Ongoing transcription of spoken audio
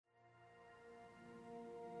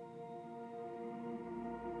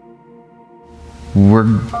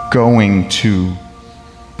we're going to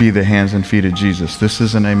be the hands and feet of Jesus. This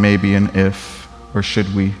isn't a maybe an if, or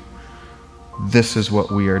should we. This is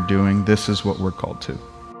what we are doing. This is what we're called to.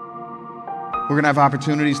 We're going to have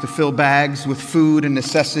opportunities to fill bags with food and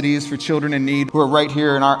necessities for children in need who are right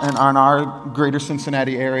here in our greater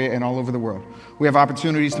Cincinnati area and all over the world. We have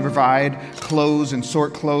opportunities to provide clothes and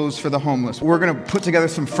sort clothes for the homeless. We're going to put together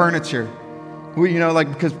some furniture.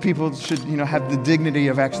 Because people should, have the dignity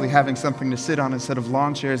of actually having something to sit on instead of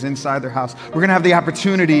lawn chairs inside their house. We're going to have the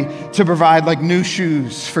opportunity to provide new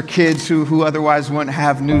shoes for kids who otherwise wouldn't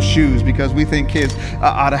have new shoes, because we think kids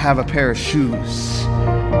ought to have a pair of shoes.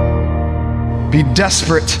 Be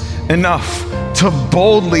desperate enough to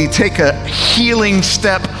boldly take a healing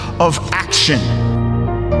step of action.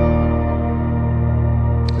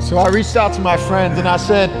 So I reached out to my friends and I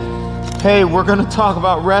said, hey, we're going to talk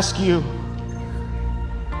about rescue.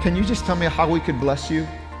 Can you just tell me how we could bless you?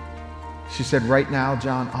 She said, right now,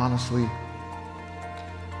 John, honestly,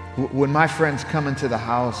 when my friends come into the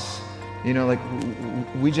house,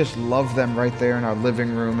 we just love them right there in our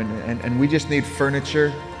living room, and we just need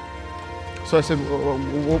furniture. So I said,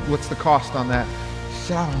 what's the cost on that? She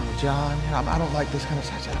said, I don't know, John, I don't like this kind of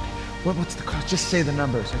stuff. I said, okay, what's the cost? Just say the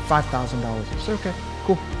number. I said, $5,000. I said, okay,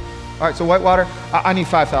 cool. All right, so Whitewater, I need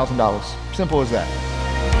 $5,000. Simple as that.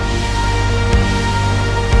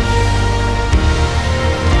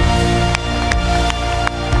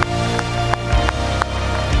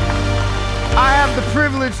 I have the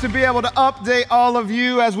privilege to be able to update all of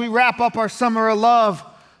you as we wrap up our Summer of Love.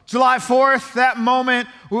 July 4th, that moment,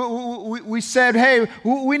 we said, hey,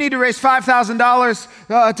 we need to raise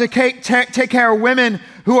 $5,000 to take care of women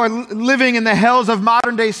who are living in the hells of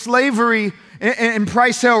modern day slavery in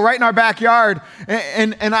Price Hill, right in our backyard.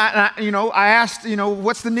 And I asked,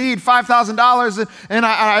 what's the need? $5,000. And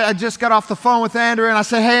I just got off the phone with Andrew, and I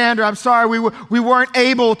said, hey, Andrew, I'm sorry, we weren't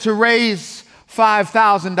able to raise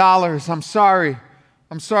 $5,000. I'm sorry.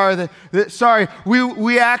 Sorry. We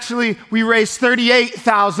raised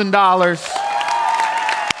 $38,000.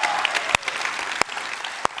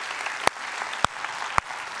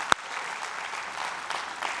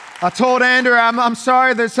 I told Andrew, I'm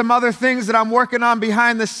sorry, there's some other things that I'm working on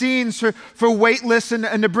behind the scenes for Waitlist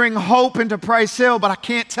and to bring hope into Price Hill, but I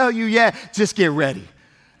can't tell you yet. Just get ready.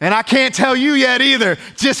 And I can't tell you yet either.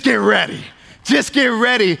 Just get ready. Just get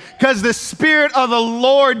ready, because the Spirit of the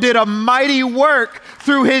Lord did a mighty work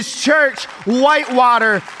through His church,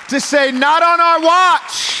 Whitewater, to say, not on our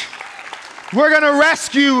watch. We're going to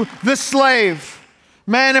rescue the slave.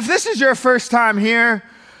 Man, if this is your first time here,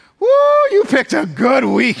 you picked a good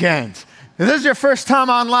weekend. If this is your first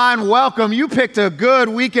time online, welcome. You picked a good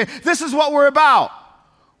weekend. This is what we're about.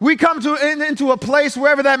 We come into a place,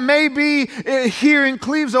 wherever that may be, here in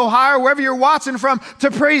Cleves, Ohio, wherever you're watching from, to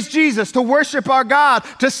praise Jesus, to worship our God,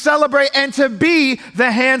 to celebrate, and to be the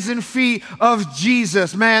hands and feet of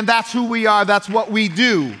Jesus. Man, that's who we are. That's what we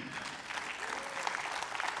do.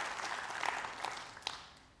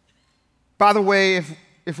 By the way,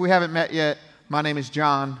 if we haven't met yet, my name is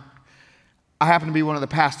John. I happen to be one of the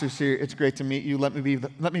pastors here. It's great to meet you. Let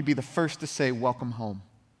me be the first to say, welcome home.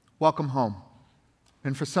 Welcome home.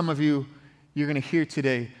 And for some of you, you're going to hear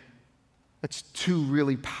today, that's two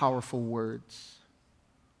really powerful words.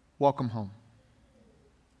 Welcome home.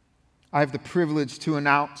 I have the privilege to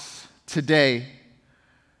announce today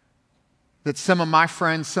that some of my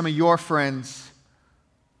friends, some of your friends,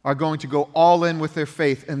 are going to go all in with their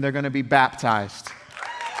faith, and they're going to be baptized.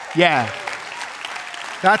 Yeah,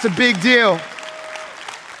 that's a big deal.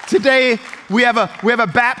 Today, we have a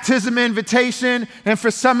baptism invitation, and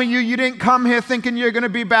for some of you, you didn't come here thinking you're going to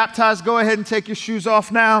be baptized. Go ahead and take your shoes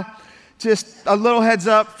off now. Just a little heads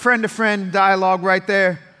up, friend-to-friend dialogue right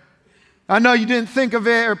there. I know you didn't think of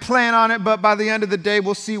it or plan on it, but by the end of the day,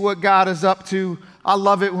 we'll see what God is up to. I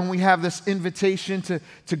love it when we have this invitation to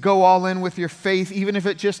go all in with your faith, even if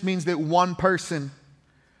it just means that one person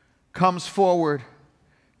comes forward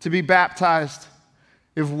to be baptized.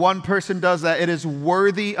 If one person does that, it is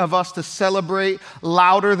worthy of us to celebrate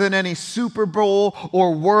louder than any Super Bowl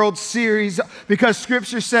or World Series, because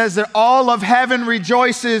Scripture says that all of heaven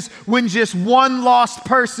rejoices when just one lost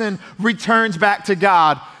person returns back to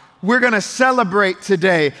God. We're going to celebrate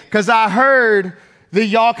today, because I heard that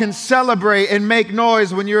y'all can celebrate and make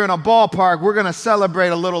noise when you're in a ballpark. We're going to celebrate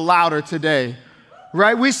a little louder today,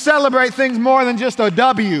 right? We celebrate things more than just a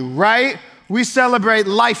W, right? We celebrate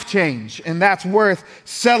life change, and that's worth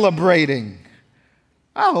celebrating.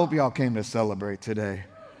 I hope y'all came to celebrate today.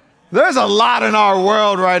 There's a lot in our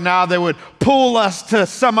world right now that would pull us to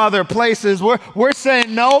some other places. We're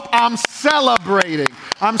saying, nope, I'm celebrating.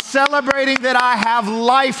 I'm celebrating that I have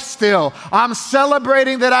life still. I'm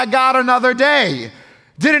celebrating that I got another day.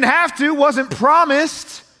 Didn't have to, wasn't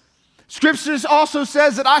promised. Scriptures also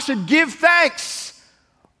says that I should give thanks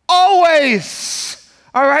always.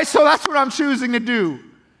 All right, so that's what I'm choosing to do.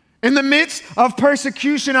 In the midst of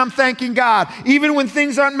persecution, I'm thanking God. Even when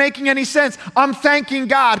things aren't making any sense, I'm thanking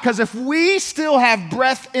God. Because if we still have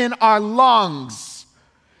breath in our lungs,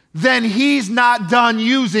 then He's not done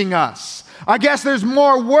using us. I guess there's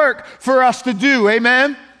more work for us to do.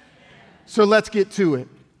 Amen? So let's get to it.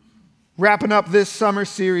 Wrapping up this summer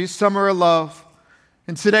series, Summer of Love.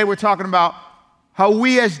 And today we're talking about how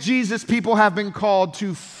we as Jesus people have been called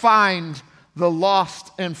to find the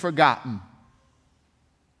lost and forgotten.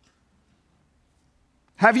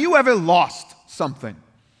 Have you ever lost something?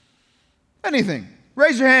 Anything?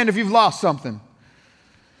 Raise your hand if you've lost something.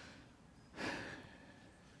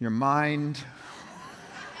 Your mind.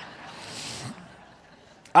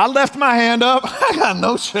 I left my hand up. I got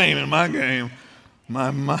no shame in my game.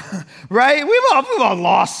 My mind, right? We've all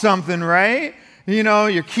lost something, right? You know,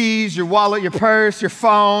 your keys, your wallet, your purse, your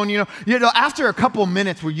phone, you know, after a couple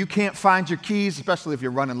minutes where you can't find your keys, especially if you're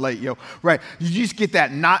running late, right? You just get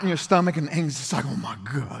that knot in your stomach and it's just like, oh my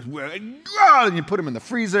God, and you put them in the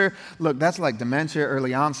freezer. Look, that's like dementia,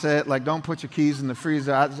 early onset. Like, don't put your keys in the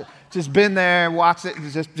freezer. I've just been there, watch it,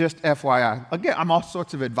 just FYI. Again, I'm all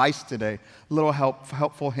sorts of advice today, little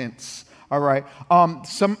helpful hints, all right?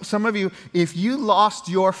 Some of you, if you lost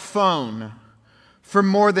your phone for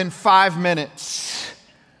more than 5 minutes.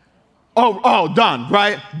 Done,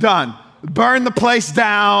 right? Done. Burn the place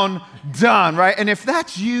down, done, right? And if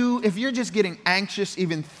that's you, if you're just getting anxious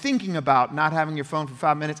even thinking about not having your phone for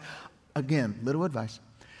 5 minutes, again, little advice.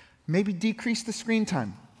 Maybe decrease the screen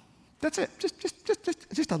time. That's it.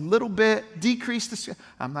 Just a little bit. Decrease the.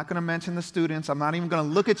 I'm not going to mention the students. I'm not even going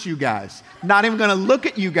to look at you guys. Not even going to look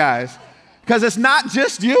at you guys. Because it's not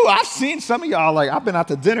just you. I've seen some of y'all, like, I've been out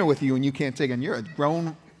to dinner with you and you can't take it. And you're a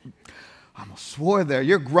grown, I almost swore there.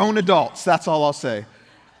 You're grown adults. That's all I'll say.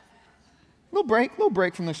 Little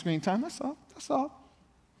break from the screen time. That's all.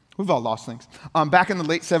 We've all lost things. Back in the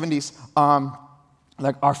late 70s,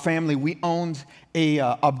 like our family, we owned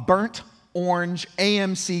a burnt orange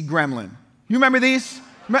AMC Gremlin. You remember these?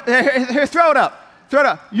 Here, throw it up.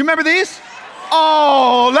 You remember these?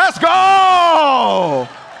 Oh, let's go.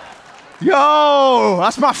 Yo,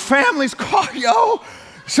 that's my family's car, yo.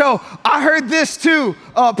 So I heard this too.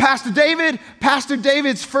 Pastor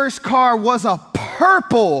David's first car was a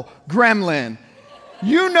purple Gremlin.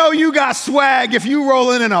 You know you got swag if you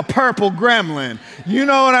rolling in a purple Gremlin. You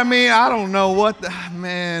know what I mean? I don't know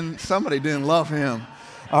man, somebody didn't love him.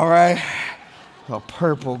 All right. A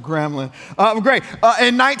purple Gremlin. Great.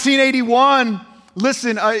 In 1981,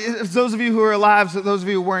 listen, those of you who are alive, those of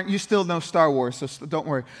you who weren't, you still know Star Wars, so don't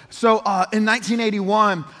worry. So in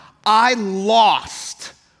 1981, I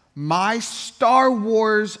lost my Star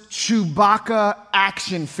Wars Chewbacca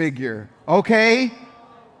action figure, okay?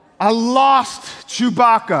 I lost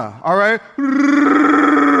Chewbacca, all right?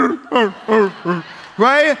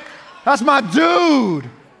 Right? That's my dude.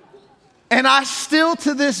 And I still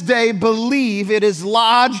to this day believe it is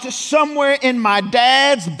lodged somewhere in my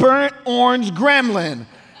dad's burnt orange Gremlin.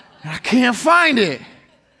 I can't find it.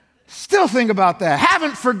 Still think about that.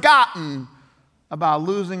 Haven't forgotten about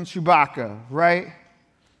losing Chewbacca, right?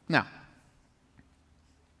 Now,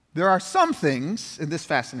 there are some things, and this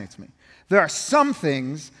fascinates me, there are some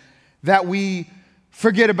things that we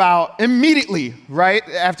forget about immediately, right,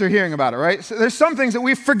 after hearing about it, right? So there's some things that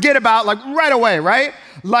we forget about, like, right away, right?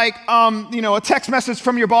 Like, a text message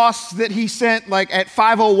from your boss that he sent, like, at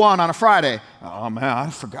 5:01 on a Friday. Oh, man, I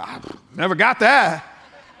forgot. Never got that.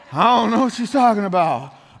 I don't know what she's talking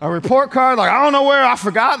about. A report card, like, I don't know where I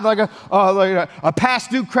forgot, like a past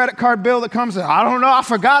due credit card bill that comes in. I don't know, I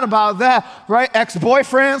forgot about that, right?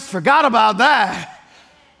 Ex-boyfriends, forgot about that.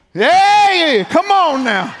 Hey, come on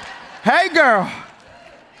now. Hey, girl.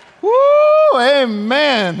 Woo,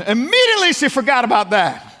 amen. Immediately she forgot about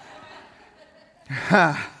that.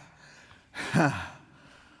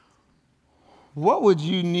 What would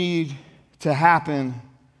you need to happen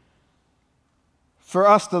for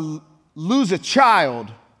us to lose a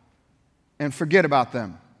child and forget about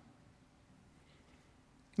them?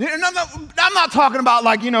 I'm not talking about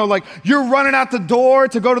like you're running out the door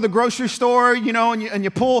to go to the grocery store, and you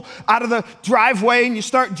pull out of the driveway and you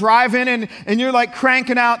start driving and you're like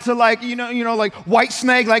cranking out to like White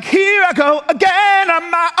Snake, like here I go again on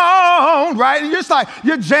my own, right? And you're just like,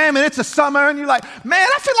 you're jamming, it's a summer, and you're like, man,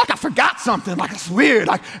 I feel like I forgot something, like it's weird,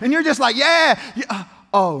 and you're just like,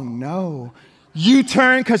 oh no. You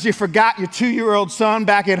turn because you forgot your 2-year-old son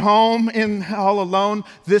back at home all alone.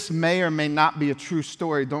 This may or may not be a true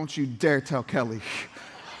story. Don't you dare tell Kelly.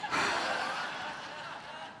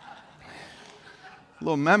 A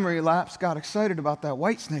little memory lapse, got excited about that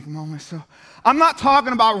White Snake moment. So I'm not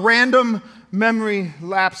talking about random memory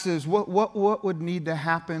lapses. What would need to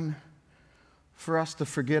happen for us to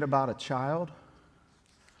forget about a child?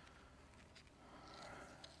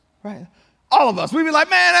 Right? All of us, we'd be like,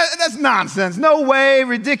 man, that's nonsense. No way,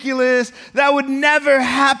 ridiculous. That would never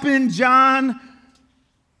happen, John.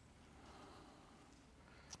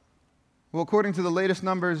 Well, according to the latest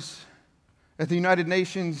numbers at the United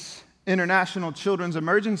Nations International Children's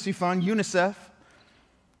Emergency Fund, UNICEF,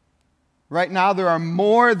 right now there are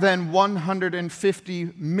more than 150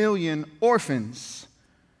 million orphans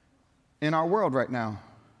in our world right now.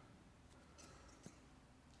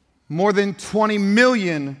 More than 20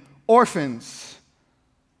 million orphans,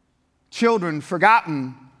 children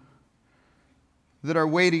forgotten that are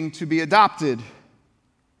waiting to be adopted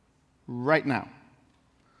right now.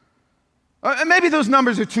 And maybe those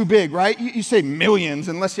numbers are too big, right? You say millions,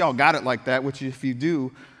 unless y'all got it like that, which if you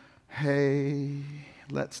do, hey,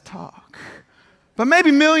 let's talk. But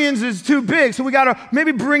maybe millions is too big, so we got to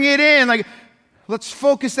maybe bring it in. Like, let's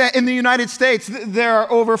focus that in the United States. There are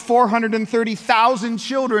over 430,000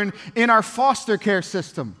 children in our foster care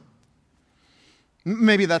system.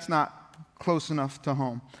 Maybe that's not close enough to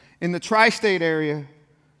home. In the tri-state area,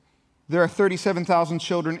 there are 37,000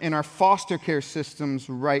 children in our foster care systems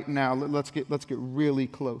right now. Let's get really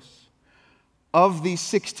close. Of these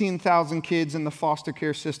 16,000 kids in the foster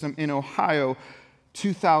care system in Ohio,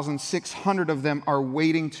 2,600 of them are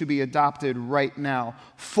waiting to be adopted right now.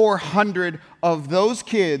 400 of those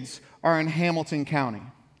kids are in Hamilton County.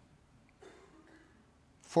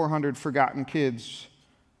 400 forgotten kids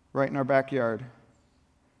right in our backyard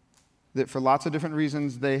that for lots of different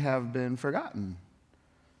reasons they have been forgotten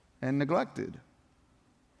and neglected.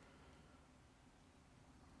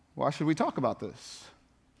 Why should we talk about this?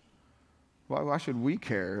 Why should we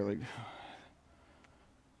care?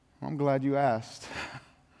 I'm glad you asked.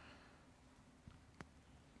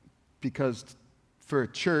 Because for a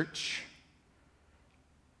church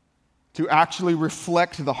to actually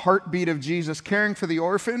reflect the heartbeat of Jesus, caring for the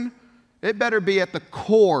orphan, it better be at the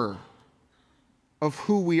core of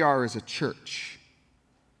who we are as a church.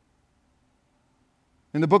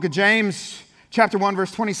 In the book of James, chapter 1,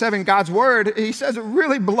 verse 27, God's word, he says it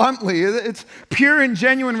really bluntly. It's pure and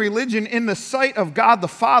genuine religion in the sight of God the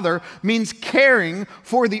Father means caring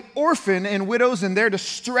for the orphan and widows in their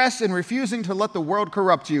distress and refusing to let the world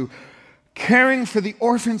corrupt you. Caring for the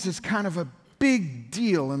orphans is kind of a big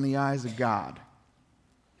deal in the eyes of God.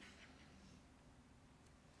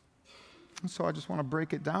 And so I just want to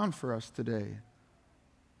break it down for us today.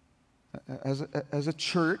 As a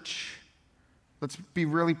church, let's be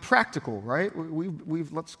really practical, right?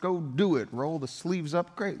 Let's go do it. Roll the sleeves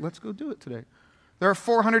up. Great, let's go do it today. There are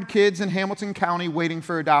 400 kids in Hamilton County waiting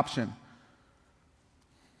for adoption.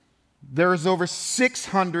 There's over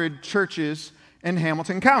 600 churches in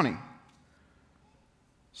Hamilton County.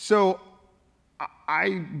 So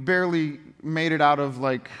I barely made it out of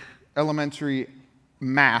like elementary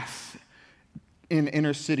math in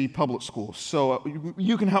inner city public schools. So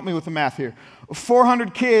you can help me with the math here.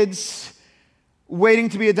 400 kids waiting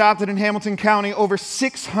to be adopted in Hamilton County, over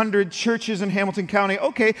 600 churches in Hamilton County.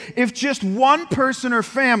 Okay, if just one person or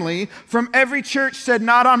family from every church said,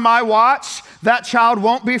 not on my watch, that child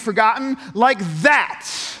won't be forgotten, like that,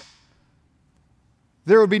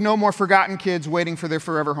 there would be no more forgotten kids waiting for their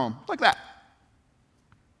forever home. Like that.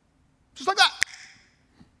 Just like that.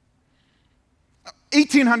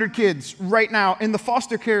 1,800 kids right now in the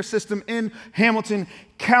foster care system in Hamilton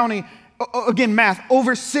County. Again, math,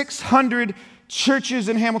 over 600 churches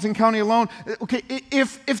in Hamilton County alone. Okay,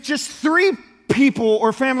 if just 3 people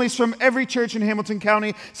or families from every church in Hamilton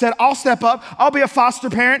County said, I'll step up, I'll be a foster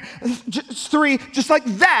parent, just 3, just like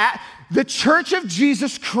that, the Church of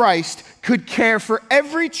Jesus Christ could care for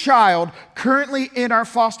every child currently in our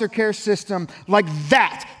foster care system like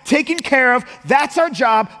that. Taken care of, that's our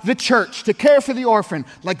job, the church, to care for the orphan,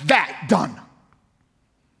 like that, done.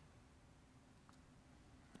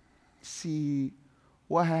 See,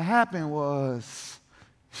 what had happened was,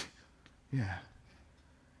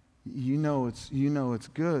 it's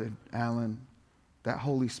good, Alan. That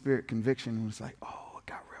Holy Spirit conviction was like, oh, it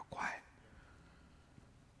got real quiet.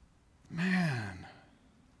 Man,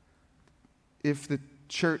 if the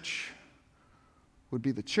church would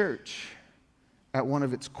be the church at one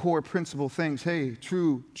of its core principal things, hey,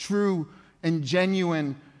 true and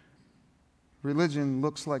genuine religion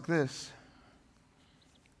looks like this.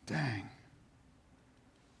 Dang.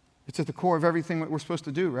 It's at the core of everything that we're supposed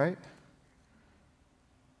to do, right?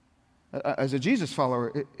 As a Jesus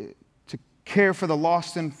follower, to care for the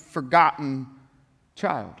lost and forgotten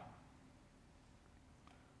child.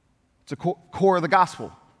 It's a core of the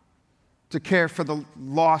gospel, to care for the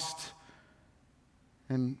lost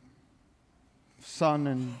and son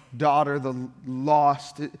and daughter, the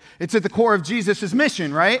lost. It's at the core of Jesus'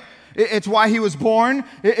 mission, right? It's why he was born.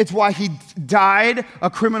 It's why he died a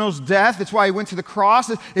criminal's death. It's why he went to the cross.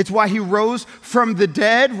 It's why he rose from the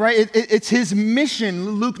dead, right? It's his mission.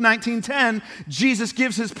 Luke 19:10, Jesus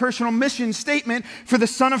gives his personal mission statement for the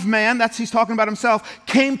Son of Man, that's he's talking about himself,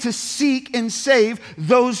 came to seek and save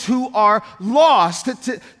those who are lost.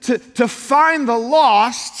 To find the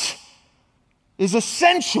lost is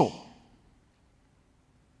essential.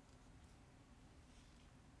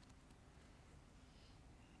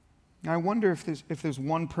 I wonder if there's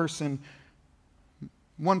one person,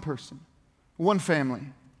 one family,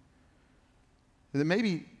 that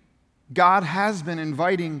maybe God has been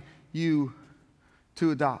inviting you to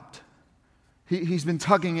adopt. He's been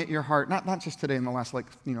tugging at your heart, not just today in the last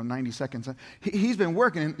 90 seconds. He's been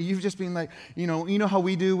working, and you've just been like, you know how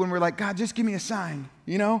we do when we're like, God, just give me a sign,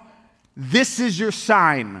 This is your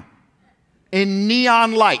sign in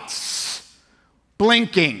neon lights,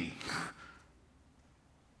 blinking.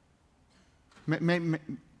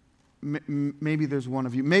 Maybe there's one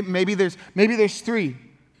of you. Maybe there's three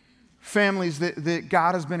families that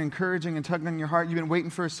God has been encouraging and tugging on your heart. You've been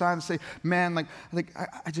waiting for a sign to say, man,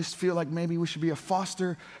 I just feel like maybe we should be a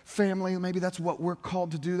foster family. Maybe that's what we're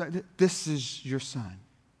called to do. This is your sign.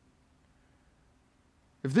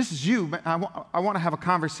 If this is you, I want to have a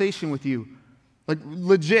conversation with you.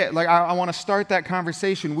 Legit, I want to start that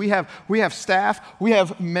conversation. We have staff, we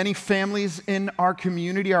have many families in our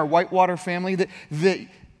community, our Whitewater family that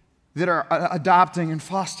are adopting and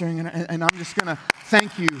fostering, and I'm just going to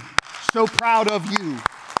thank you. So proud of you.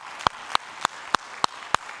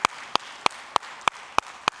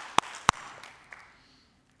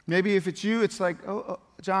 Maybe if it's you, it's like, oh,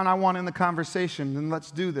 John, I want in the conversation, then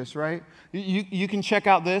let's do this, right? You can check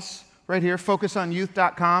out this right here,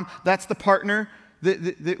 focusonyouth.com. That's the partner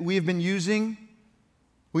that we've been using.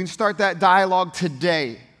 We can start that dialogue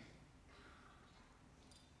today.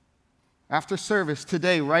 After service,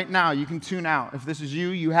 today, right now, you can tune out. If this is you,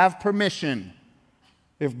 you have permission.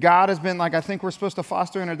 If God has been like, I think we're supposed to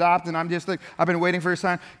foster and adopt, and I'm just like, I've been waiting for a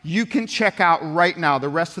sign, you can check out right now. The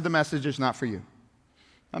rest of the message is not for you.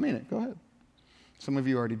 I mean it. Go ahead. Some of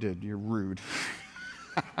you already did. You're rude.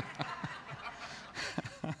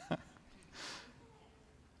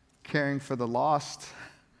 Caring for the lost,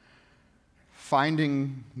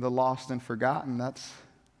 finding the lost and forgotten, that's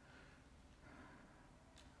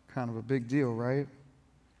kind of a big deal, right?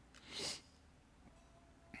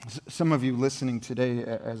 Some of you listening today,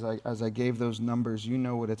 as I gave those numbers, you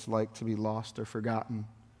know what it's like to be lost or forgotten.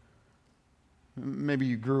 Maybe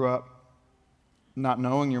you grew up not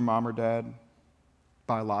knowing your mom or dad,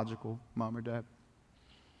 biological mom or dad.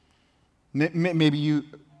 Maybe you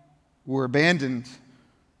were abandoned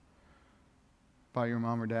by your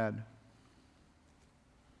mom or dad.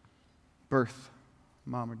 Birth,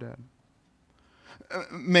 mom or dad.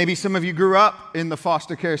 Maybe some of you grew up in the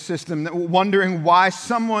foster care system, wondering why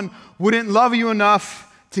someone wouldn't love you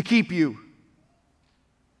enough to keep you.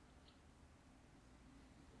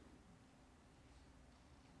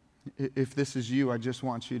 If this is you, I just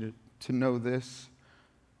want you to know this.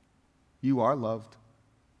 You are loved.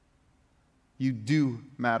 You do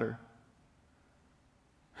matter.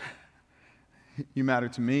 You matter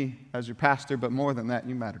to me as your pastor, but more than that,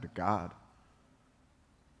 you matter to God.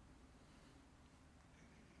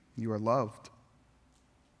 You are loved.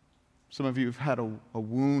 Some of you have had a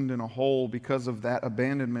wound and a hole because of that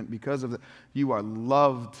abandonment, because of that. You are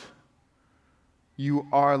loved. You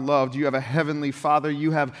are loved. You have a heavenly Father.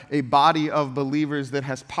 You have a body of believers that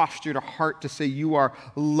has postured a heart to say you are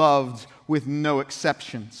loved with no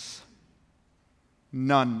exceptions.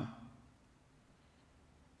 None.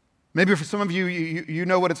 Maybe for some of you, you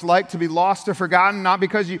know what it's like to be lost or forgotten, not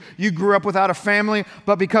because you grew up without a family,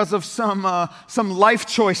 but because of some life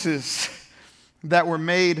choices that were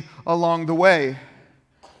made along the way.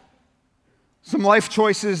 Some life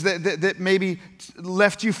choices that maybe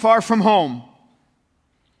left you far from home,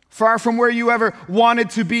 far from where you ever wanted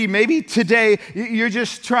to be. Maybe today you're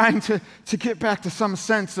just trying to get back to some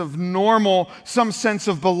sense of normal, some sense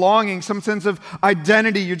of belonging, some sense of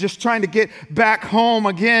identity. You're just trying to get back home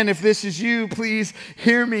again. If this is you, please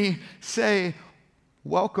hear me say,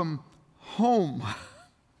 welcome home.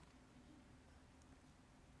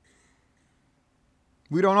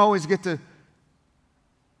 We don't always get to,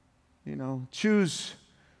 choose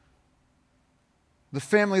the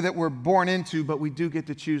family that we're born into, but we do get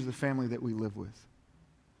to choose the family that we live with.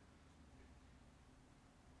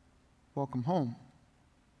 Welcome home.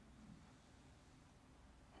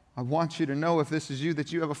 I want you to know, if this is you,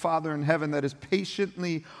 that you have a Father in heaven that is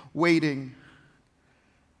patiently waiting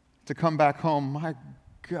to come back home. My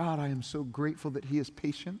God, I am so grateful that He is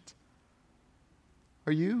patient.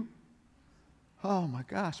 Are you? Oh my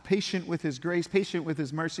gosh, patient with His grace, patient with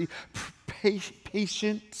His mercy,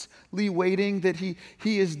 patiently waiting that He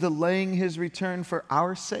is delaying His return for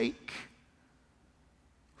our sake,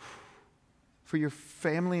 for your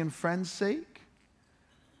family and friends' sake.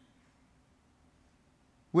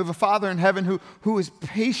 We have a Father in heaven who is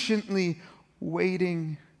patiently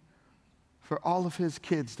waiting for all of His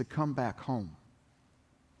kids to come back home.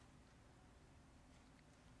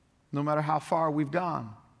 No matter how far we've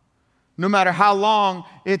gone. No matter how long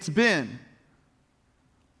it's been.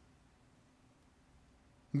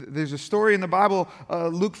 There's a story in the Bible,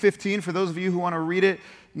 Luke 15, for those of you who want to read it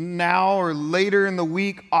now or later in the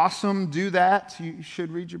week. Awesome, do that. You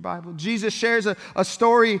should read your Bible. Jesus shares a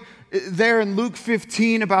story there in Luke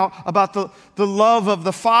 15 about the love of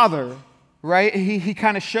the Father, right? He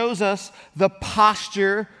kind of shows us the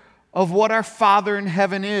posture of what our Father in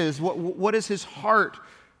heaven is. What is His heart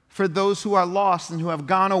for those who are lost and who have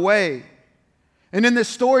gone away. And in this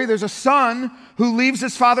story, there's a son who leaves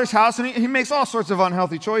his father's house, and he makes all sorts of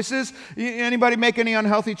unhealthy choices. Anybody make any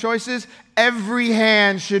unhealthy choices? Every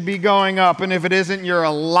hand should be going up, and if it isn't, you're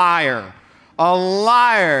a liar. A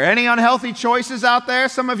liar. Any unhealthy choices out there?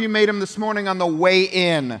 Some of you made them this morning on the way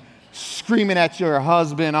in. Screaming at your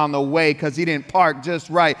husband on the way because he didn't park just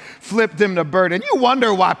right, flipped him the bird. And you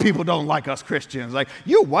wonder why people don't like us Christians. Like,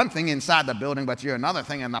 you're one thing inside the building, but you're another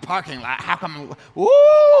thing in the parking lot. How come,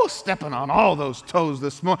 stepping on all those toes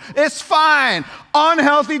this morning. It's fine.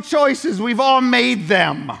 Unhealthy choices, we've all made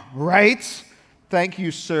them, right? Thank you,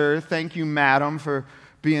 sir. Thank you, madam, for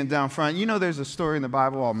being down front. There's a story in the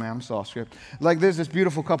Bible. Oh, man, I'm so off script. Like, there's this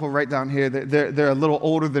beautiful couple right down here. They're a little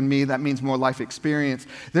older than me. That means more life experience.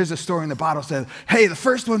 There's a story in the Bible that says, hey, the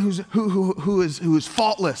first one who is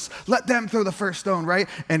faultless, let them throw the first stone, right?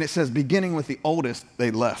 And it says, beginning with the oldest,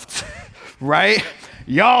 they left, right?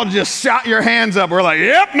 Y'all just shot your hands up. We're like,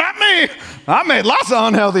 yep, not me. I made lots of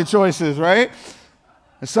unhealthy choices, right?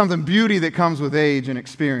 There's something beauty that comes with age and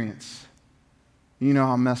experience. You know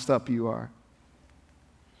how messed up you are.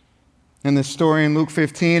 In this story in Luke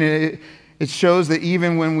 15, it shows that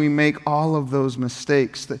even when we make all of those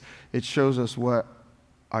mistakes, that it shows us what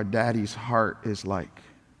our daddy's heart is like.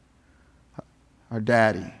 Our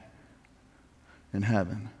daddy in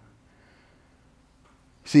heaven.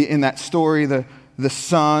 See, in that story, the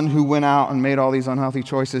son who went out and made all these unhealthy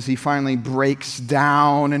choices, he finally breaks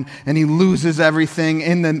down and he loses everything.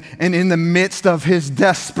 And in the midst of his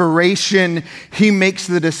desperation, he makes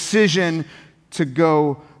the decision to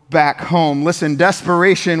go back home. Listen,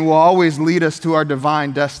 desperation will always lead us to our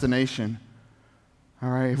divine destination. All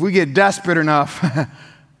right, if we get desperate enough,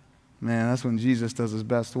 man, that's when Jesus does His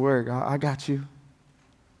best work. I got you.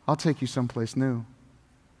 I'll take you someplace new.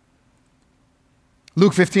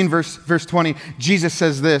 Luke 15, verse 20, Jesus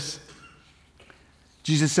says this.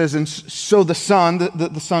 Jesus says, and so the son,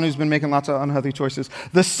 the son who's been making lots of unhealthy choices,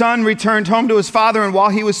 the son returned home to his father, and while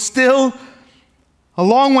he was still a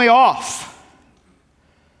long way off,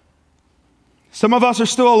 some of us are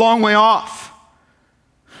still a long way off.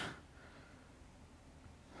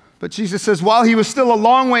 But Jesus says, while he was still a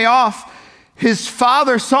long way off, his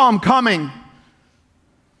father saw him coming.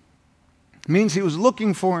 It means he was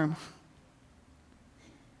looking for him.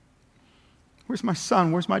 Where's my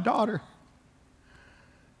son? Where's my daughter?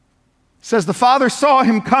 It says the father saw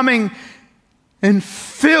him coming, and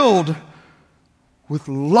filled with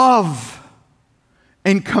love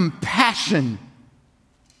and compassion,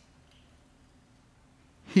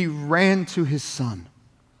 he ran to his son.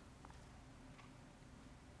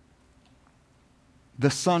 The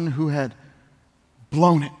son who had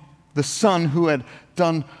blown it. The son who had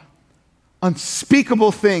done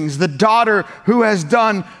unspeakable things. The daughter who has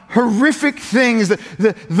done horrific things.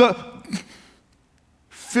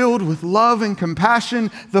 Filled with love and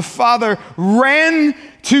compassion, the father ran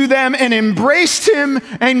to them and embraced him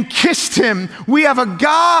and kissed him. We have a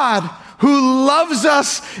God who loves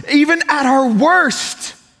us even at our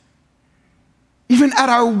worst. Even at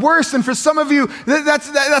our worst. And for some of you,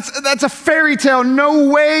 that's a fairy tale. No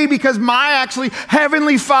way, because my actually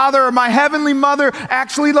heavenly father or my heavenly mother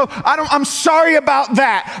actually I'm sorry about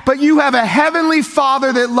that. But you have a heavenly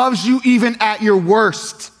father that loves you even at your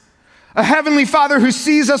worst. A heavenly father who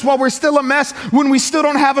sees us while we're still a mess, when we still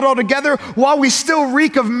don't have it all together, while we still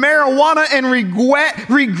reek of marijuana and regret.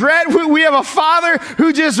 We have a father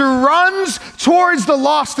who just runs towards the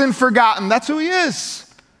lost and forgotten. That's who he is.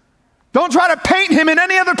 Don't try to paint him in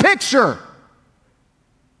any other picture.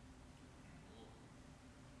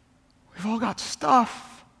 We've all got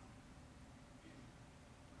stuff.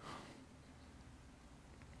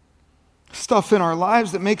 Stuff in our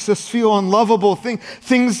lives that makes us feel unlovable,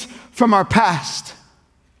 things from our past.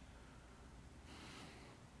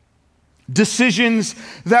 Decisions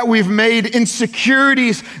that we've made,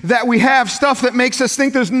 insecurities that we have, stuff that makes us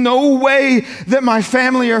think there's no way that my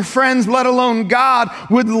family or friends, let alone God,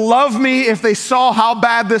 would love me if they saw how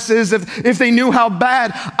bad this is, if they knew how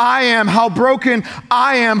bad I am, how broken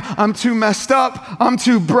I am. I'm too messed up. I'm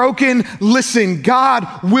too broken. Listen, God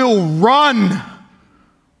will run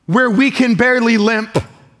where we can barely limp.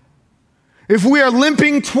 If we are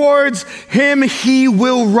limping towards him, he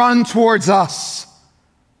will run towards us.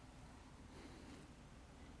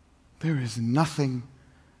 There is nothing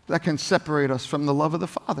that can separate us from the love of the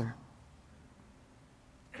Father.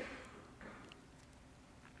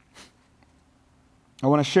 I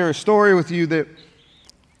want to share a story with you that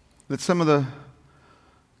some of the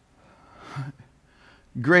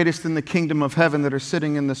greatest in the kingdom of heaven that are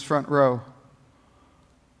sitting in this front row,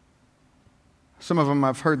 some of them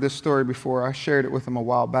I've heard this story before. I shared it with them a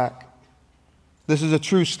while back. This is a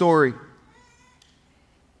true story.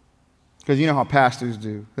 Because you know how pastors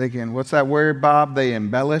do. They can, what's that word, Bob? They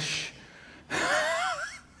embellish.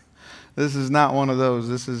 This is not one of those.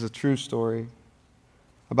 This is a true story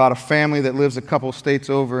about a family that lives a couple states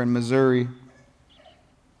over in Missouri.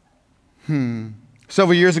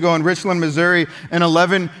 Several years ago in Richland, Missouri, an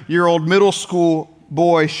 11-year-old middle school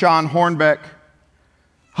boy, Sean Hornbeck,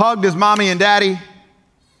 hugged his mommy and daddy,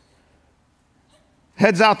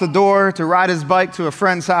 heads out the door to ride his bike to a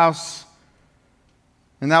friend's house.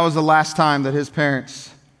 And that was the last time that his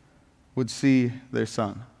parents would see their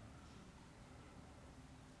son.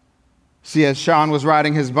 See, as Sean was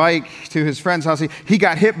riding his bike to his friend's house, he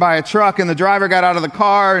got hit by a truck, and the driver got out of the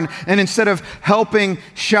car, and instead of helping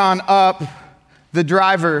Sean up, the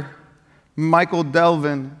driver, Michael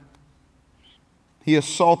Delvin, he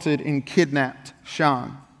assaulted and kidnapped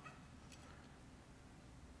Sean.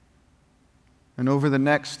 And over the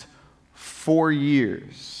next 4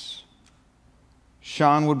 years,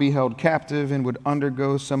 Sean would be held captive and would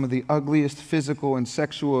undergo some of the ugliest physical and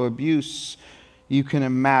sexual abuse you can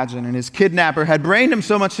imagine. And his kidnapper had brained him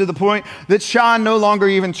so much to the point that Sean no longer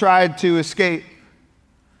even tried to escape.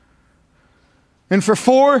 And for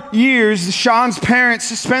 4 years, Sean's parents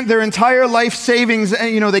spent their entire life savings,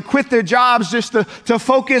 and they quit their jobs just to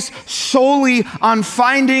focus solely on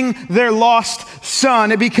finding their lost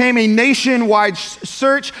son. It became a nationwide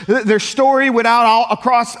search. Their story went out all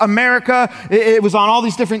across America. It was on all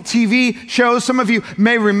these different TV shows. Some of you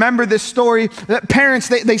may remember this story. That parents,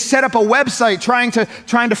 they set up a website trying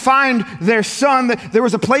to find their son. There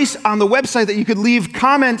was a place on the website that you could leave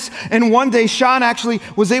comments. And one day, Sean actually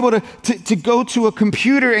was able to go to a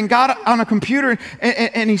computer and got on a computer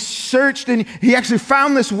and he searched and he actually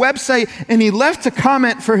found this website and he left a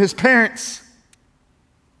comment for his parents.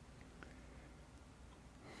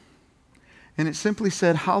 And it simply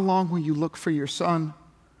said, "How long will you look for your son?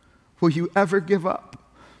 Will you ever give up?"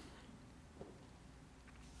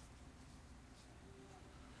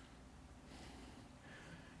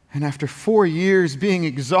 And after 4 years being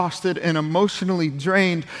exhausted and emotionally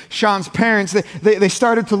drained, Sean's parents, they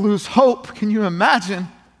started to lose hope. Can you imagine?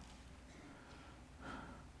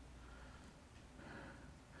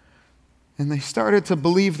 And they started to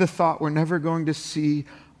believe the thought, we're never going to see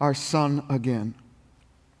our son again.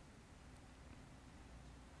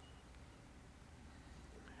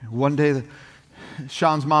 One day,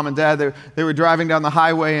 Sean's mom and dad, they were driving down the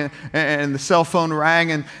highway and the cell phone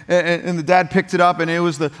rang and the dad picked it up and it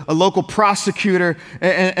was a local prosecutor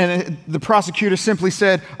and the prosecutor simply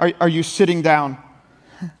said, are you sitting down?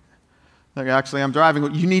 Like, actually, I'm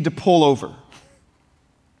driving. You need to pull over.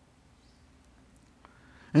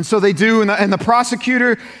 And so they do, and the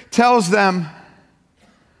prosecutor tells them,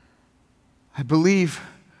 I believe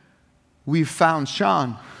we've found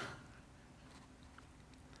Sean.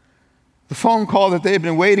 The phone call that they had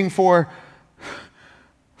been waiting for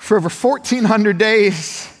over 1,400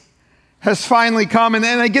 days has finally come, and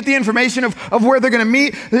they get the information of where they're going to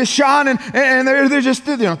meet Sean, and they're just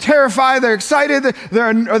terrified. They're excited.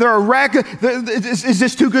 They're a wreck. Is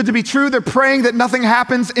this too good to be true? They're praying that nothing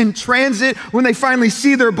happens in transit when they finally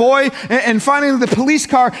see their boy. And finally, the police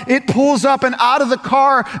car, it pulls up, and out of the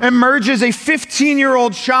car emerges a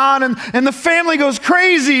 15-year-old Sean, and the family goes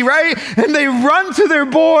crazy, right? And they run to their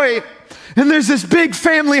boy. And there's this big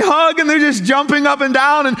family hug, and they're just jumping up and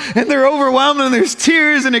down, and they're overwhelmed, and there's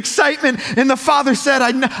tears and excitement. And the father said,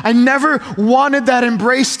 I never wanted that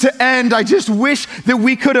embrace to end. I just wish that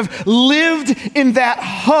we could have lived in that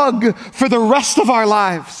hug for the rest of our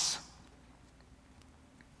lives.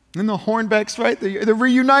 And the Hornbecks, right? They're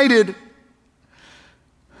reunited.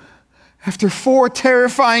 After 4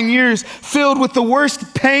 terrifying years filled with the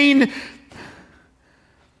worst pain,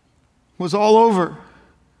 was all over.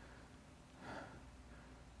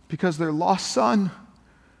 Because their lost son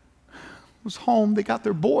was home. They got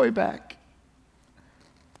their boy back.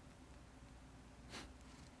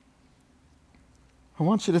 I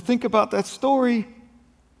want you to think about that story.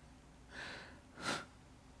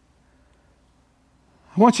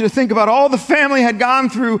 I want you to think about all the family had gone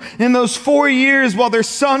through in those 4 years while their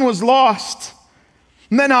son was lost.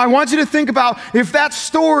 And then I want you to think about if that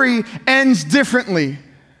story ends differently.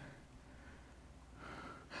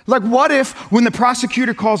 Like, what if when the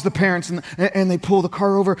prosecutor calls the parents and they pull the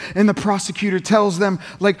car over and the prosecutor tells them,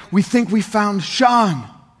 like, we think we found Sean,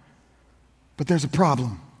 but there's a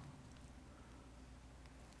problem.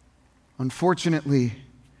 Unfortunately,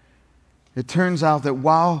 it turns out that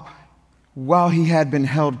while he had been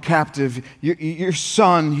held captive, your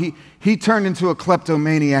son, he turned into a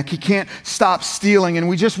kleptomaniac. He can't stop stealing. And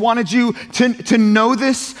we just wanted you to know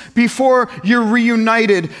this before you're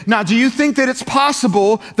reunited. Now, do you think that it's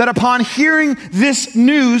possible that upon hearing this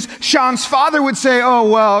news, Sean's father would say, oh,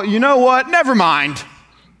 well, you know what? Never mind.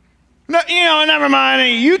 No, never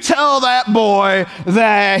mind. You tell that boy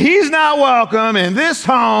that he's not welcome in this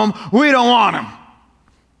home. We don't want him.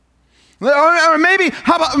 Or maybe,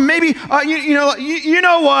 how about you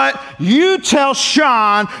know what? You tell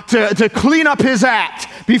Sean to clean up his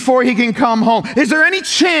act before he can come home. Is there any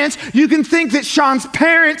chance you can think that Sean's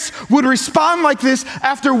parents would respond like this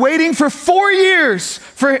after waiting for 4 years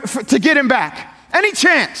to get him back? Any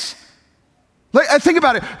chance? Think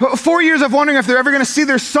about it. 4 years of wondering if they're ever going to see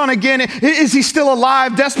their son again. Is he still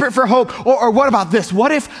alive, desperate for hope? Or what about this?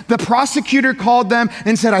 What if the prosecutor called them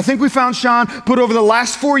and said, I think we found Sean, but over the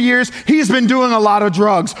last 4 years, he's been doing a lot of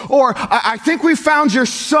drugs. Or I think we found your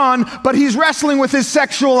son, but he's wrestling with his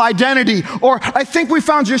sexual identity. Or I think we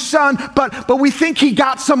found your son, but we think he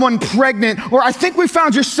got someone pregnant. Or I think we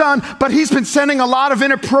found your son, but he's been sending a lot of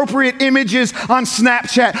inappropriate images on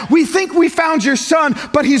Snapchat. We think we found your son,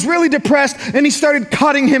 but he's really depressed and he started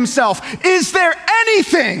cutting himself. Is there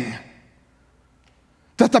anything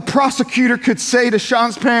that the prosecutor could say to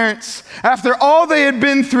Sean's parents after all they had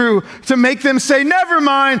been through to make them say, never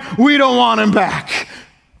mind, we don't want him back?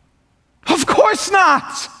 Of course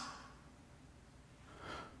not.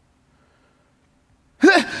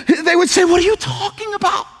 They would say, what are you talking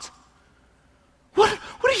about? What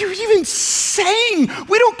are you even saying?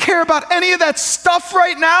 We don't care about any of that stuff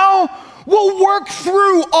right now. We'll work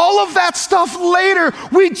through all of that stuff later.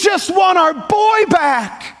 We just want our boy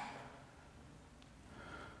back.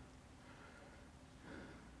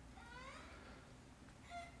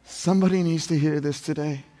 Somebody needs to hear this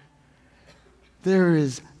today. There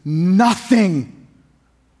is nothing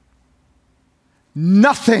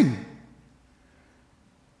that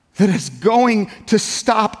is going to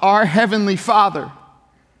stop our Heavenly Father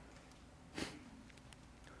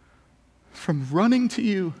from running to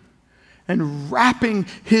you and wrapping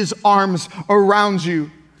his arms around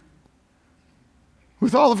you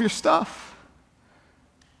with all of your stuff,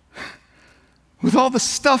 with all the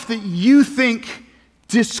stuff that you think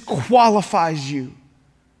disqualifies you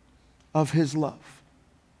of his love.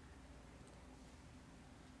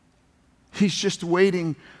 He's just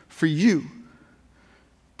waiting for you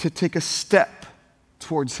to take a step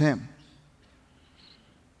towards him.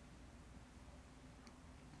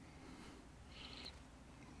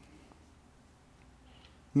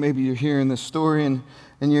 Maybe you're hearing this story and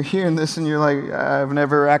you're hearing this and you're like, I've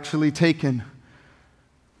never actually taken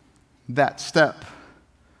that step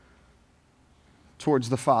towards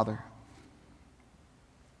the Father.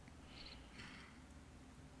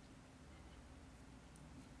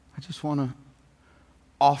 I just want to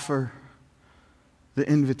offer the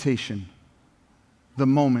invitation, the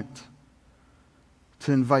moment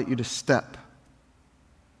to invite you to step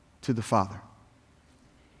to the Father.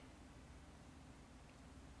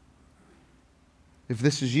 If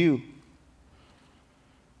this is you,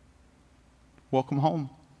 welcome home.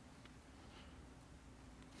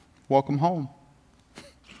 Welcome home.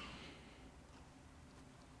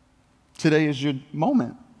 Today is your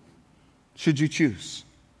moment, should you choose.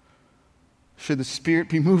 Should the Spirit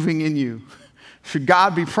be moving in you? Should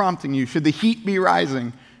God be prompting you? Should the heat be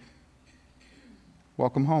rising?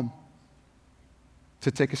 Welcome home.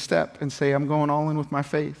 To take a step and say, I'm going all in with my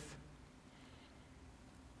faith.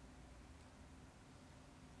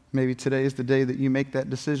 Maybe today is the day that you make that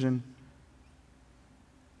decision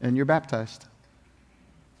and you're baptized.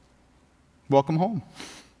 Welcome home.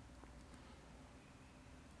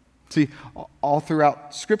 See, all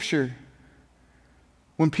throughout Scripture,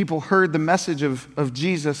 when people heard the message of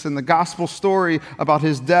Jesus and the gospel story about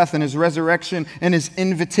his death and his resurrection and his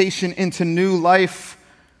invitation into new life,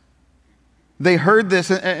 they heard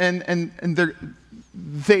this and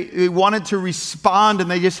they wanted to respond, and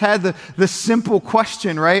they just had the simple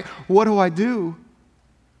question, right? What do I do?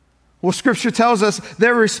 Well, Scripture tells us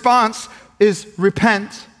their response is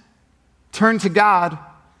repent, turn to God,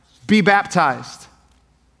 be baptized.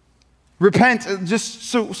 Repent, just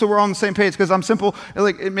so we're on the same page, because I'm simple,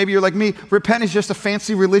 like maybe you're like me, repent is just a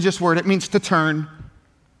fancy religious word. It means to turn.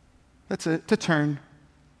 That's it, to turn.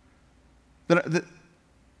 That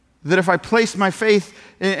if I place my faith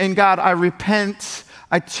in God, I repent,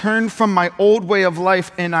 I turn from my old way of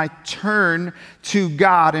life, and I turn to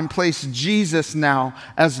God and place Jesus now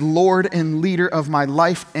as Lord and leader of my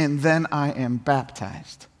life, and then I am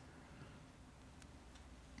baptized.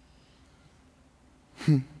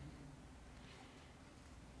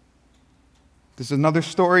 There's another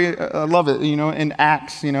story, I love it, in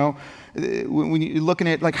Acts, when you're looking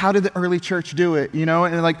at, like, how did the early church do it,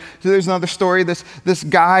 And, like, so there's another story, this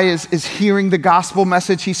guy is hearing the gospel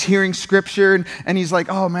message, he's hearing Scripture, and he's like,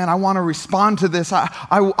 oh, man, I want to respond to this.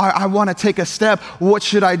 I want to take a step. What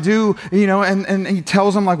should I do? And he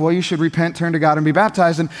tells them, like, well, you should repent, turn to God, and be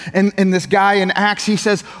baptized. And this guy in Acts, he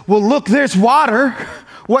says, well, look, there's water.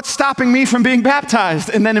 What's stopping me from being baptized?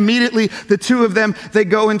 And then immediately the two of them, they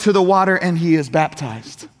go into the water and he is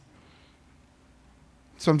baptized.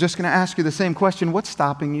 So I'm just going to ask you the same question. What's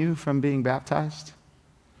stopping you from being baptized?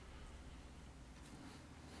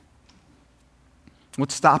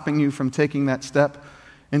 What's stopping you from taking that step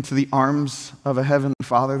into the arms of a heavenly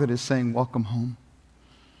Father that is saying, welcome home?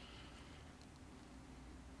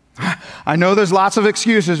 I know there's lots of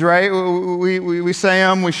excuses, right? We say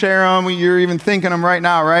them, we share them, you're even thinking them right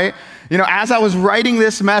now, right? As I was writing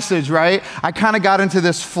this message, right, I kind of got into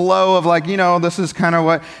this flow of like, this is kind of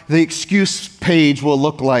what the excuse page will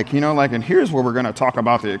look like, and here's where we're going to talk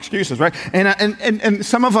about the excuses, right? And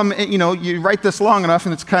some of them, you write this long enough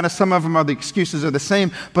and it's kind of, some of them are the excuses are the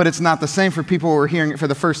same, but it's not the same for people who are hearing it for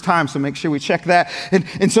the first time, so make sure we check that.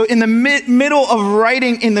 And so in the middle of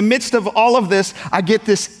writing, in the midst of all of this, I get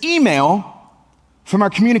this email from our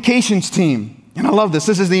communications team. And I love this.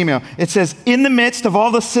 This is the email. It says, in the midst of all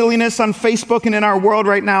the silliness on Facebook and in our world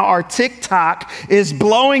right now, our TikTok is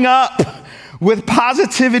blowing up with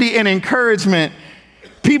positivity and encouragement.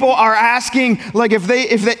 People are asking, like, if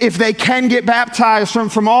they can get baptized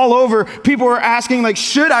from all over. People are asking, like,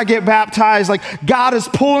 should I get baptized? Like, God is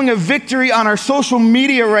pulling a victory on our social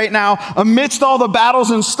media right now amidst all the battles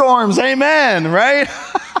and storms. Amen, right?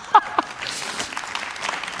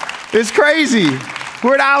 It's crazy.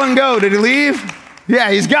 Where'd Alan go? Did he leave? Yeah,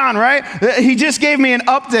 he's gone, right? He just gave me an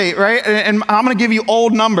update, right? And I'm going to give you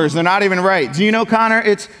old numbers. They're not even right. Do you know, Connor?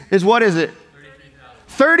 It's what is it?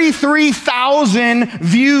 33,000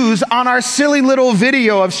 views on our silly little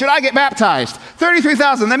video of should I get baptized?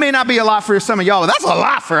 33,000. That may not be a lot for some of y'all, but that's a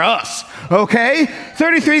lot for us, okay?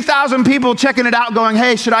 33,000 people checking it out going,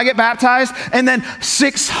 hey, should I get baptized? And then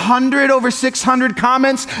over 600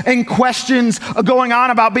 comments and questions going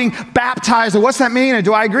on about being baptized. What's that mean? And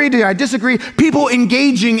do I agree? Do I disagree? People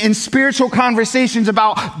engaging in spiritual conversations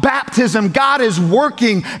about baptism. God is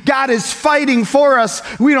working. God is fighting for us.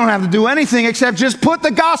 We don't have to do anything except just put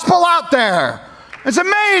the gospel out there. It's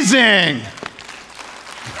amazing.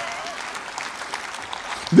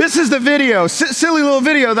 This is the video, silly little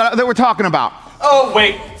video that we're talking about. Oh,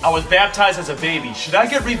 wait, I was baptized as a baby. Should I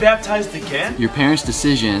get rebaptized again? Your parents'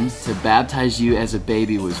 decision to baptize you as a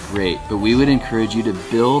baby was great, but we would encourage you to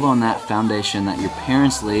build on that foundation that your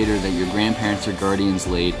parents laid or that your grandparents or guardians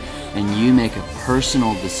laid, and you make a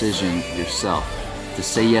personal decision yourself to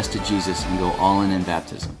say yes to Jesus and go all in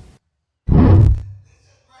baptism.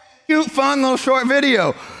 Cute, fun little short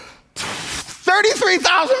video.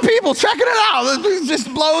 33,000 people checking it out. It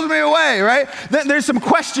just blows me away, right? There's some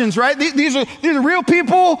questions, right? These are real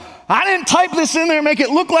people. I didn't type this in there and make it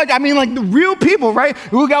look like the real people, right?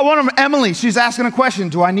 We got one of them, Emily. She's asking a question.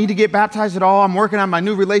 Do I need to get baptized at all? I'm working on my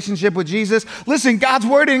new relationship with Jesus. Listen, God's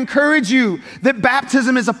word encourages you that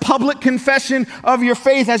baptism is a public confession of your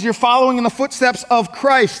faith as you're following in the footsteps of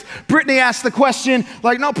Christ. Brittany asked the question,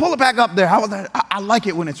 no, pull it back up there. I like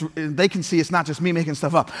it when they can see it's not just me making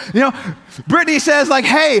stuff up. Brittany says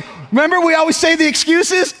hey, remember we always say the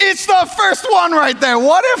excuses? It's the first one right there.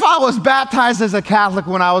 What if I was baptized as a Catholic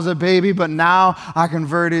when I was a baby, but now I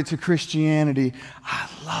converted to Christianity? I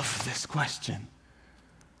love this question.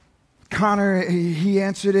 Connor, he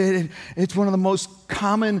answered it. It's one of the most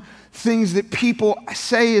common things that people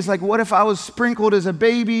say is what if I was sprinkled as a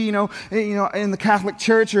baby, in the Catholic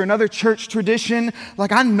Church or another church tradition?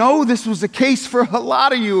 I know this was the case for a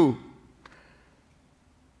lot of you.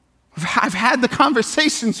 I've had the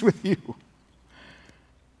conversations with you.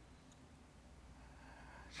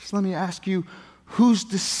 Just let me ask you, whose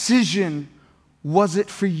decision was it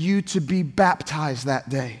for you to be baptized that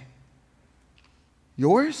day?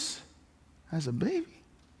 Yours as a baby?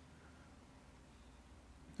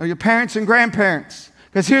 Or your parents and grandparents?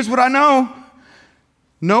 Because here's what I know.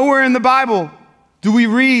 Nowhere in the Bible do we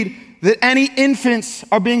read that any infants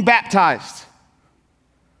are being baptized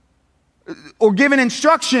or given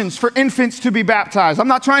instructions for infants to be baptized. I'm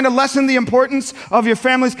not trying to lessen the importance of your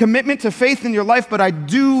family's commitment to faith in your life, but I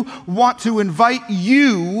do want to invite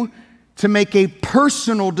you to make a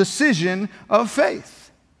personal decision of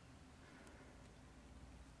faith.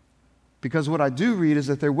 Because what I do read is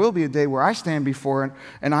that there will be a day where I stand before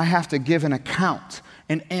and I have to give an account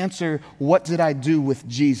and answer, what did I do with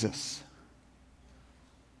Jesus?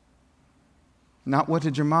 Not what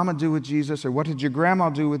did your mama do with Jesus, or what did your grandma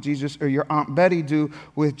do with Jesus, or your Aunt Betty do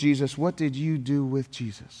with Jesus. What did you do with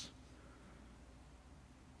Jesus?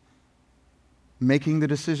 Making the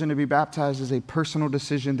decision to be baptized is a personal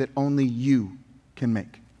decision that only you can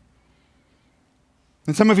make.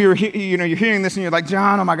 And some of you are, you're hearing this and you're like,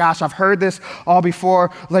 John, oh my gosh, I've heard this all before.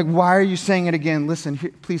 Why are you saying it again? Listen,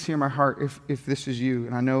 please hear my heart if this is you.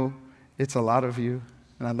 And I know it's a lot of you,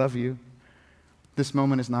 and I love you. This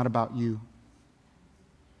moment is not about you.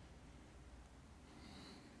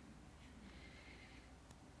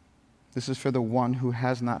 This is for the one who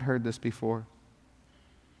has not heard this before.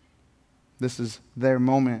 This is their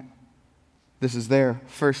moment. This is their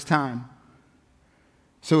first time.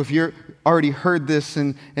 So if you're already heard this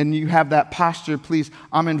and you have that posture, please,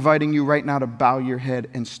 I'm inviting you right now to bow your head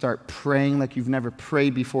and start praying like you've never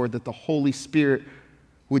prayed before, that the Holy Spirit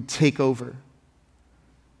would take over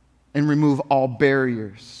and remove all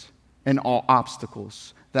barriers and all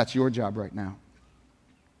obstacles. That's your job right now.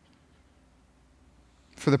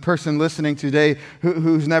 For the person listening today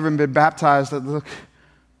who's never been baptized, look,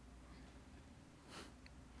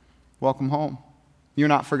 welcome home. You're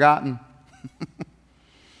not forgotten.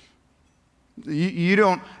 You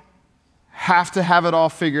don't have to have it all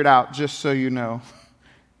figured out, just so you know.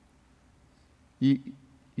 You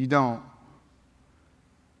don't.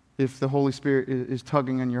 If the Holy Spirit is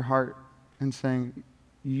tugging on your heart and saying,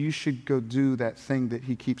 you should go do that thing that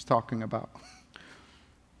he keeps talking about.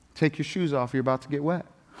 Take your shoes off, you're about to get wet.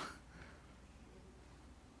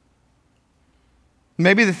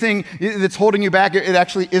 Maybe the thing that's holding you back, it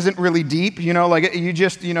actually isn't really deep, you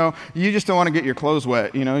just don't want to get your clothes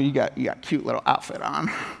wet, you got a cute little outfit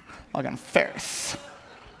on, like on Ferris.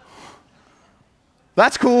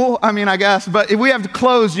 That's cool, I guess, but if we have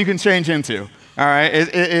clothes you can change into. All right,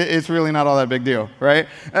 it's really not all that big deal, right?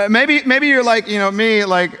 Maybe you're like, me,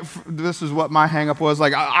 this is what my hang-up was,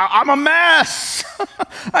 I'm a mess.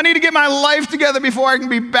 I need to get my life together before I can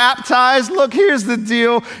be baptized. Look, here's the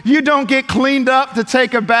deal. You don't get cleaned up to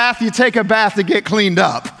take a bath. You take a bath to get cleaned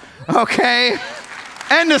up, okay?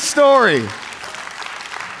 End of story.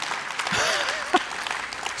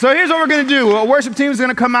 So here's what we're going to do. A worship team is going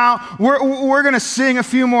to come out. We're going to sing a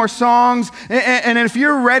few more songs. And if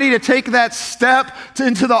you're ready to take that step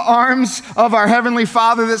into the arms of our Heavenly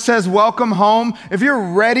Father that says, welcome home, if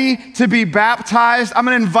you're ready to be baptized, I'm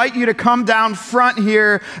going to invite you to come down front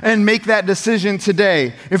here and make that decision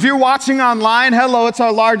today. If you're watching online, hello, it's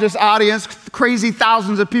our largest audience. Crazy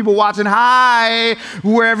thousands of people watching. Hi,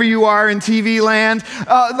 wherever you are in TV land.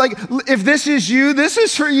 If this is you, this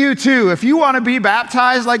is for you too. If you want to be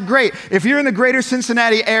baptized, great. If you're in the greater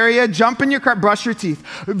Cincinnati area, jump in your car, brush your teeth.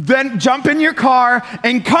 Then jump in your car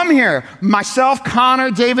and come here. Myself,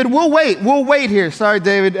 Connor, David, we'll wait. We'll wait here. Sorry,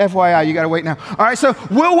 David, FYI, you got to wait now. All right, so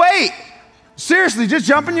we'll wait. Seriously, just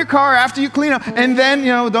jump in your car after you clean up. And then,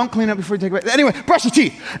 don't clean up before you take a bath. Anyway, brush your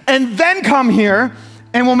teeth. And then come here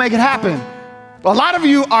and we'll make it happen. A lot of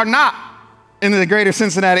you are not in the greater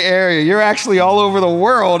Cincinnati area. You're actually all over the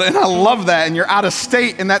world, and I love that. And you're out of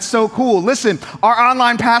state, and that's so cool. Listen, our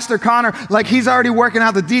online pastor, Connor, like he's already working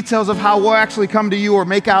out the details of how we'll actually come to you or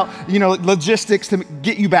make out, logistics to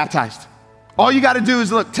get you baptized. All you got to do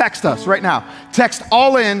is text us right now. Text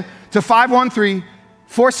all in to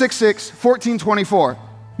 513-466-1424.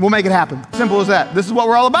 We'll make it happen. Simple as that. This is what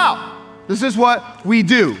we're all about. This is what we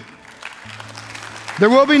do. There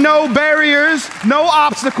will be no barriers, no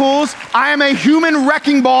obstacles. I am a human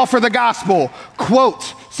wrecking ball for the gospel.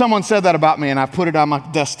 Quote, someone said that about me and I put it on my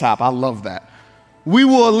desktop. I love that. We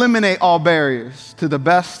will eliminate all barriers to the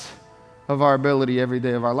best of our ability every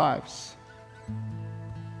day of our lives.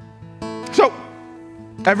 So,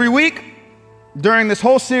 every week during this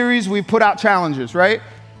whole series, we put out challenges, right?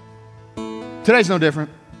 Today's no different.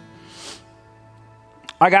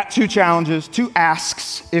 I got 2 challenges, 2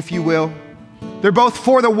 asks, if you will. They're both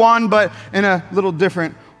for the one, but in a little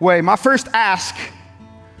different way. My first ask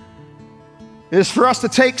is for us to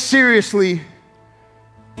take seriously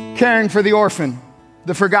caring for the orphan,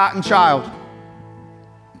 the forgotten child.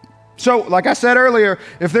 So, like I said earlier,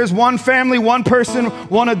 if there's one family, one person,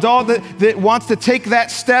 one adult that wants to take that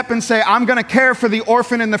step and say, I'm going to care for the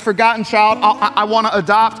orphan and the forgotten child, I want to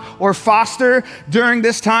adopt or foster during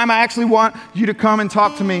this time, I actually want you to come and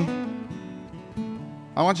talk to me.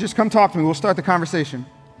 I want you to just come talk to me. We'll start the conversation.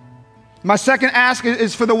 My second ask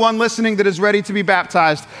is for the one listening that is ready to be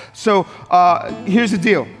baptized. So here's the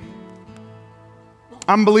deal.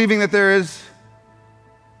 I'm believing that there is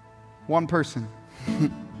one person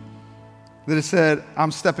that has said,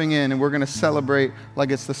 I'm stepping in and we're going to celebrate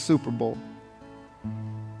like it's the Super Bowl.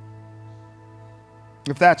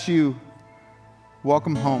 If that's you,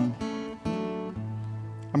 welcome home.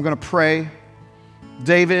 I'm going to pray.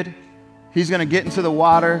 David, he's going to get into the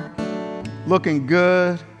water looking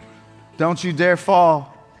good. Don't you dare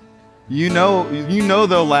fall. You know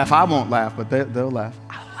they'll laugh. I won't laugh, but they'll laugh.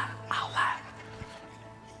 I'll laugh.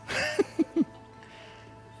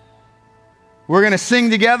 We're going to sing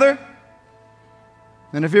together.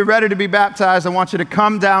 And if you're ready to be baptized, I want you to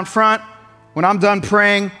come down front when I'm done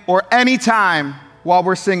praying or any time while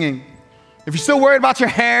we're singing. If you're still worried about your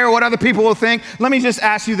hair or what other people will think, let me just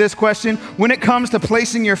ask you this question. When it comes to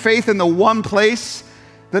placing your faith in the one place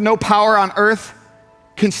that no power on earth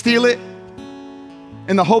can steal it,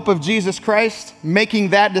 in the hope of Jesus Christ, making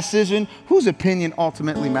that decision, whose opinion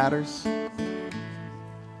ultimately matters?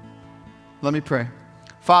 Let me pray.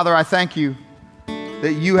 Father, I thank you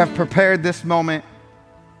that you have prepared this moment.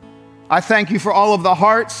 I thank you for all of the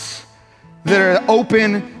hearts that are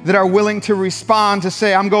open, that are willing to respond, to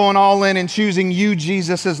say, I'm going all in and choosing you,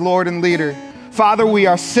 Jesus, as Lord and leader. Father, we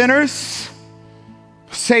are sinners,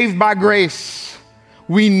 saved by grace.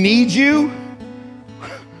 We need you.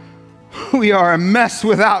 We are a mess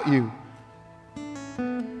without you.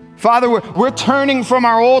 Father, we're turning from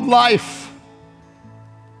our old life,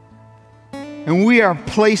 and we are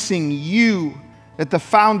placing you at the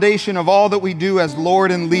foundation of all that we do as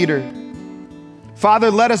Lord and leader.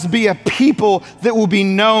 Father, let us be a people that will be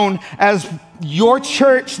known as your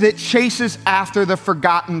church that chases after the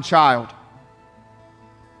forgotten child,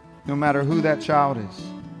 no matter who that child is.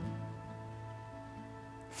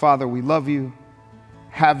 Father, we love you.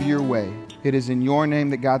 Have your way. It is in your name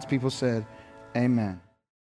that God's people said, amen.